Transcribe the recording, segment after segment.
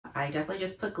I definitely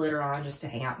just put glitter on just to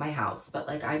hang out my house, but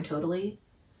like I'm totally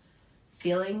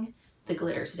feeling the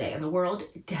glitter today, and the world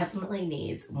definitely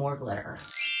needs more glitter.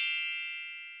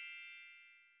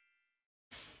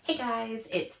 Hey guys,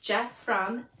 it's Jess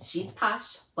from She's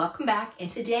Posh. Welcome back,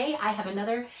 and today I have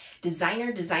another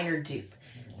designer dupe.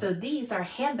 So these are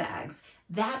handbags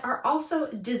that are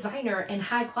also designer and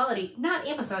high quality, not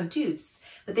Amazon dupes,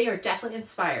 but they are definitely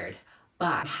inspired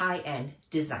by high-end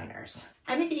designers.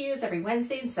 I make videos every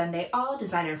Wednesday and Sunday, all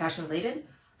designer and fashion related.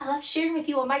 I love sharing with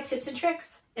you all my tips and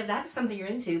tricks. If that is something you're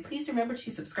into, please remember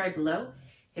to subscribe below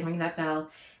and ring that bell, and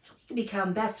we can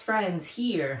become best friends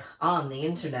here on the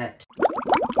internet.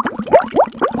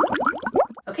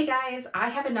 Okay guys, I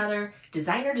have another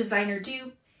designer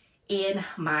dupe in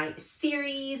my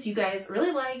series. You guys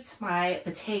really liked my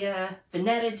Bottega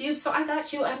Veneta dupe, so I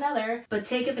got you another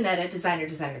Bottega Veneta designer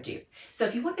dupe. So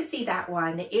if you want to see that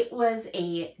one, it was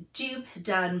a dupe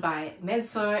done by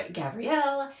Mensor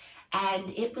Gabriel, and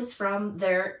it was from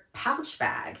their pouch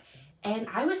bag. And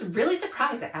I was really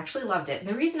surprised. I actually loved it. And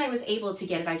the reason I was able to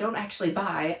get it, I don't actually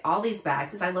buy all these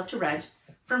bags, is I love to rent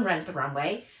from Rent the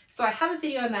Runway. So I have a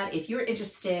video on that if you're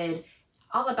interested,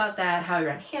 all about that, how I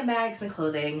rent handbags and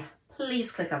clothing.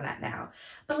 Please click on that now.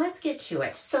 But let's get to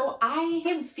it. So I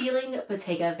am feeling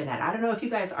Bottega Veneta. I don't know if you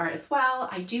guys are as well.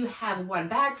 I do have one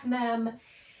bag from them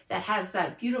that has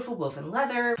that beautiful woven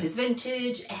leather. It is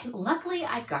vintage, and luckily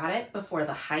I got it before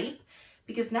the hype,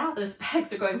 because now those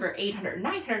bags are going for $800,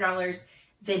 $900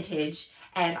 vintage,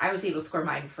 and I was able to score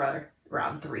mine for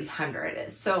around $300.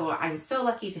 So I'm so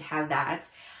lucky to have that.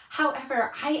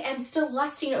 However, I am still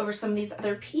lusting over some of these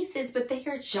other pieces, but they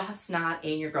are just not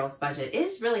in your girl's budget. It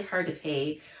is really hard to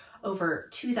pay over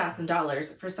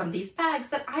 $2,000 for some of these bags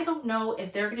that I don't know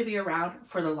if they're going to be around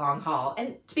for the long haul.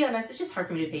 And to be honest, it's just hard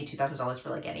for me to pay $2,000 for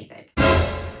like anything.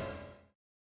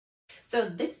 So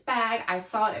this bag, I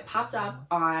saw it popped up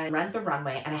on Rent the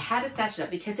Runway, and I had to snatch it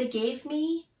up because it gave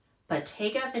me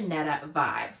Bottega Veneta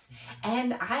vibes.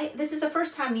 And this is the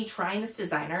first time me trying this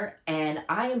designer, and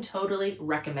I am totally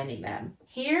recommending them.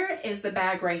 Here is the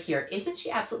bag right here. Isn't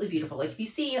she absolutely beautiful? Like if you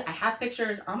see, I have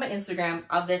pictures on my Instagram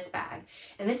of this bag,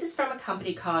 and this is from a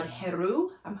company called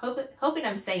Hereu. I'm hoping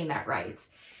I'm saying that right.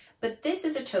 But this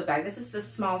is a tote bag. This is the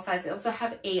small size. They also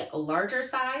have a larger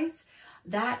size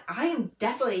that I am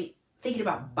definitely thinking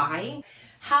about buying.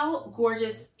 How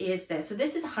gorgeous is this? So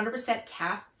this is 100%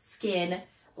 calf skin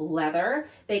leather.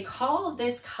 They call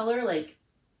this color like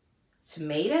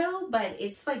tomato, but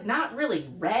it's like not really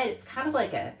red. It's kind of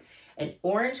like an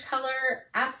orange color.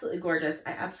 Absolutely gorgeous.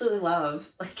 I absolutely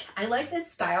love, I like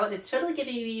this style, and it's totally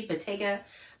giving me Bottega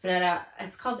Veneta.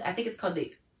 I think it's called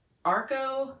the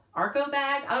Arco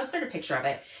bag. I'll insert a picture of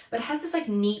it, but it has this like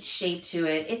neat shape to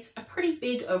it. It's a pretty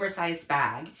big oversized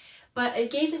bag, but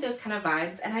it gave me those kind of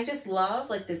vibes, and I just love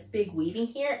like this big weaving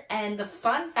here. And the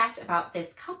fun fact about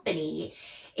this company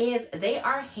is they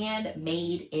are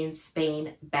handmade in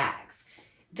Spain bags.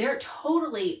 They're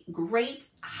totally great,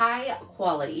 high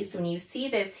quality. So when you see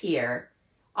this here,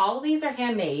 all of these are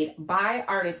handmade by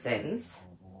artisans.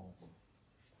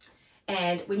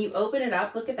 And when you open it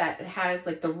up, look at that. It has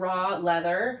like the raw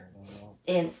leather.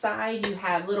 Inside you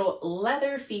have little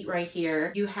leather feet right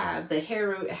here. You have the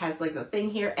Hereu, it has like the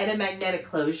thing here, and a magnetic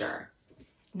closure.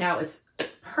 Now it's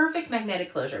perfect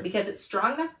magnetic closure because it's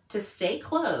strong enough to stay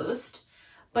closed,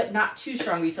 but not too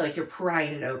strong where you feel like you're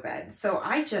prying it open. So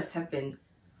I just have been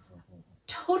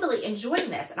totally enjoying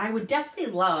this, and I would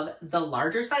definitely love the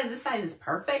larger size. This size is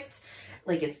perfect.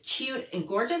 Like it's cute and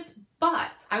gorgeous,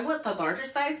 but I want the larger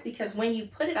size because when you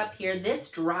put it up here,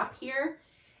 this drop here,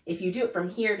 if you do it from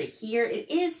here to here, it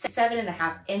is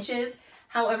 7.5 inches.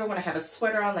 However, when I have a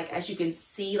sweater on, like as you can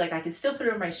see, like I can still put it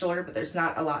over my shoulder, but there's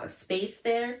not a lot of space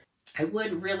there. I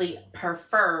would really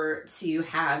prefer to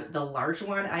have the larger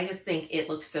one. I just think it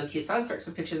looks so cute. So I'll insert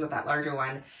some pictures of that larger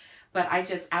one. But I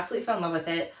just absolutely fell in love with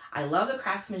it. I love the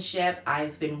craftsmanship.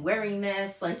 I've been wearing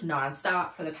this like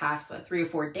nonstop for the past 3 or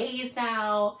 4 days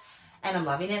now, and I'm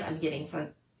loving it. I'm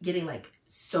getting like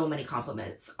so many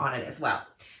compliments on it as well.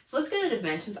 So let's go to the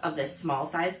dimensions of this small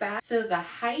size bag. So the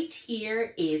height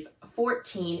here is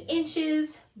 14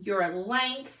 inches. Your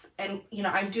length, and you know,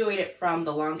 I'm doing it from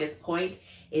the longest point,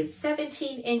 is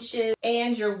 17 inches,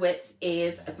 and your width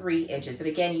is 3 inches. And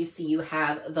again, you see you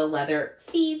have the leather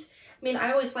feet. I mean,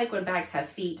 I always like when bags have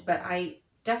feet, but I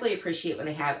definitely appreciate when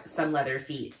they have some leather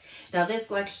feet. Now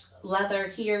this leather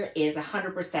here is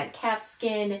 100% calf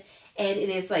skin, and it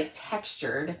is like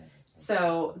textured.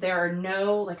 So there are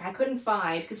no, like I couldn't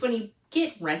find, because when you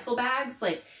get rental bags,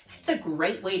 like it's a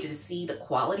great way to see the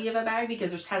quality of a bag because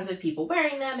there's tons of people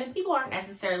wearing them and people aren't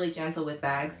necessarily gentle with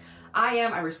bags.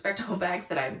 I respect all bags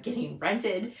that I'm getting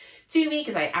rented to me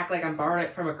because I act like I'm borrowing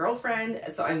it from a girlfriend.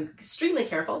 So I'm extremely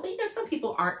careful. But you know, some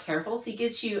people aren't careful. So it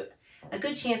gives you a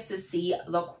good chance to see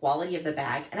the quality of the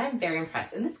bag. And I'm very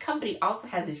impressed. And this company also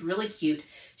has these really cute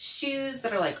shoes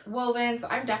that are like woven. So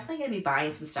I'm definitely going to be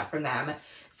buying some stuff from them.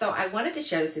 So I wanted to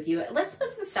share this with you. Let's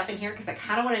put some stuff in here because I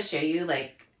kind of want to show you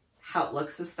like how it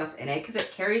looks with stuff in it because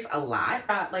it carries a lot.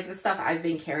 Like the stuff I've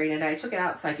been carrying and I took it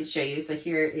out so I could show you. So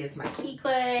here is my key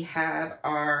clip. We have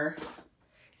our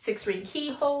 6-ring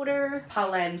key holder,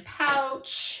 pollen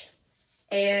pouch,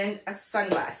 and a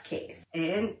sunglass case.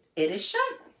 And it is shut.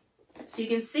 So you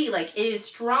can see like it is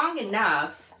strong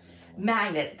enough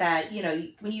magnet that, you know,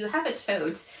 when you have a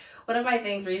tote, one of my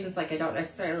reasons like I don't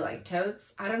necessarily like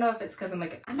totes, I don't know if it's because I'm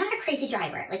not a crazy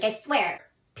driver. Like I swear,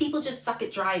 people just suck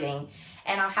at driving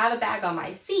and I'll have a bag on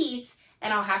my seat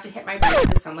and I'll have to hit my brakes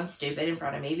because someone's stupid in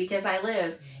front of me because I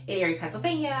live in Erie,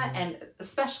 Pennsylvania, and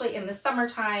especially in the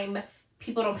summertime,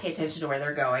 people don't pay attention to where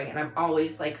they're going and I'm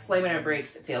always like slamming on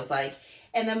brakes, it feels like,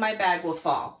 and then my bag will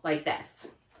fall like this.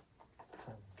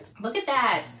 Look at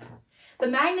that. The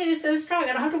magnet is so strong.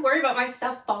 I don't have to worry about my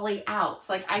stuff falling out.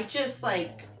 So, like, I just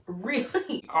like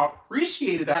really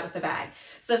appreciated that with the bag.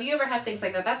 So if you ever have things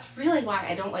like that, that's really why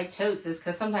I don't like totes, is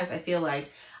because sometimes I feel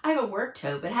like I have a work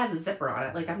tote, but it has a zipper on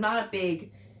it. Like I'm not a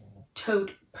big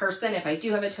tote person. If I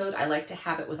do have a tote, I like to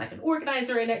have it with like an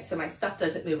organizer in it so my stuff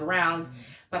doesn't move around.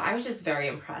 But I was just very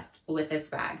impressed with this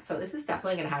bag. So this is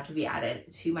definitely going to have to be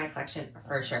added to my collection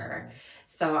for sure.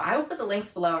 So I will put the links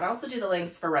below and also do the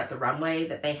links for Rent the Runway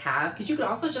that they have. Because you could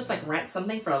also just like rent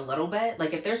something for a little bit.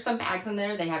 Like if there's some bags in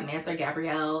there, they have Mansard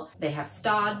Gabrielle, they have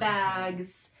Stod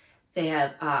bags, they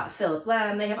have Philip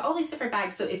Lem, they have all these different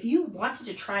bags. So if you wanted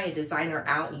to try a designer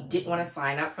out and you didn't want to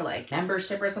sign up for like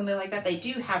membership or something like that, they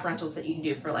do have rentals that you can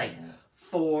do for like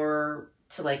 4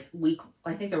 to like week,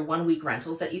 I think they're 1 week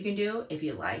rentals that you can do. If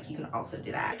you like, you can also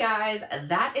do that. Guys,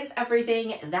 that is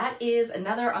everything. That is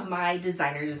another of my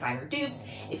designer dupes.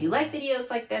 If you like videos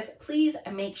like this, please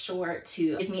make sure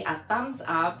to give me a thumbs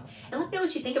up and let me know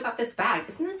what you think about this bag.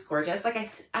 Isn't this gorgeous? Like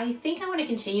I think I want to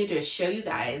continue to show you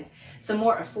guys some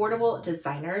more affordable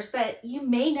designers that you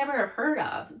may never have heard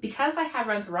of. Because I have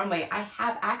Rent the Runway, I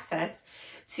have access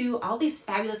to all these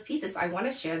fabulous pieces. I want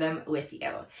to share them with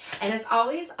you. And as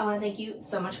always, I want to thank you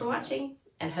so much for watching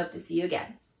and hope to see you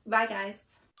again. Bye guys.